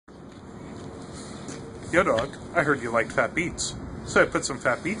Yo dog, I heard you liked fat beets, so I put some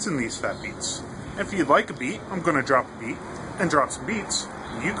fat beets in these fat beets. And if you'd like a beat, I'm gonna drop a beat and drop some beats,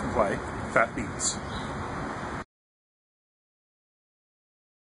 and you can play fat beets.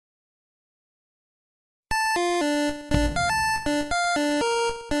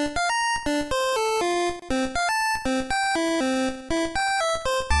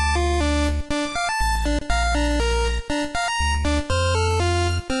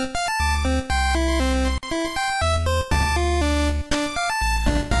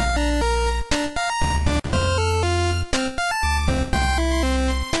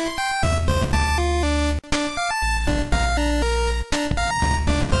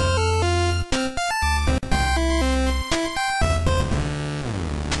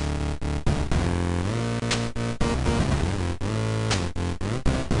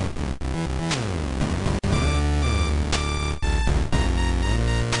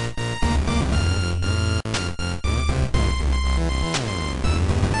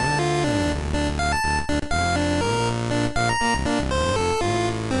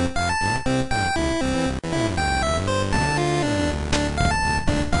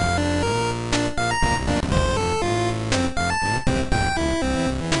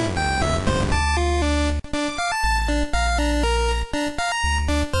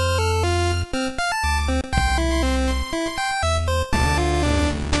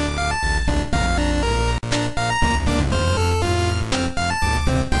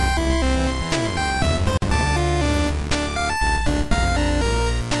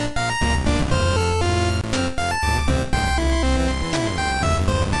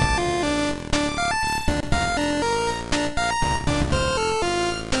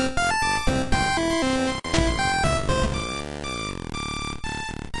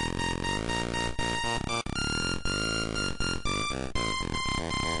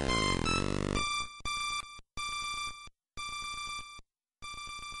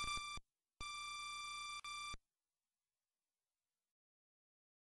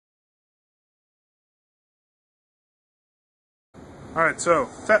 Alright, so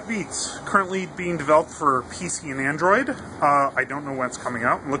Fat Beets, currently being developed for PC and Android. I don't know when it's coming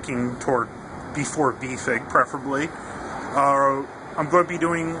out. I'm looking toward before BFig, preferably. I'm going to be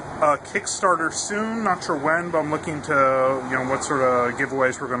doing a Kickstarter soon, not sure when, but I'm looking to, what sort of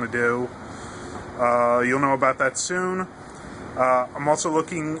giveaways we're going to do. You'll know about that soon. I'm also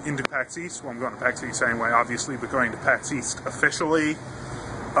looking into PAX East. Well, I'm going to PAX East anyway, obviously, but going to PAX East officially.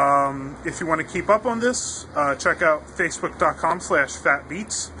 If you want to keep up on this, check out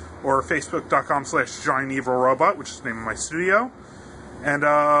facebook.com/fatbeets or facebook.com/giantevilrobot, which is the name of my studio. And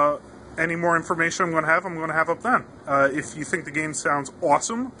any more information I'm going to have up then. If you think the game sounds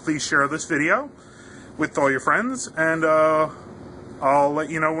awesome, please share this video with all your friends, and I'll let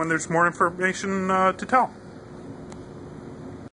you know when there's more information to tell.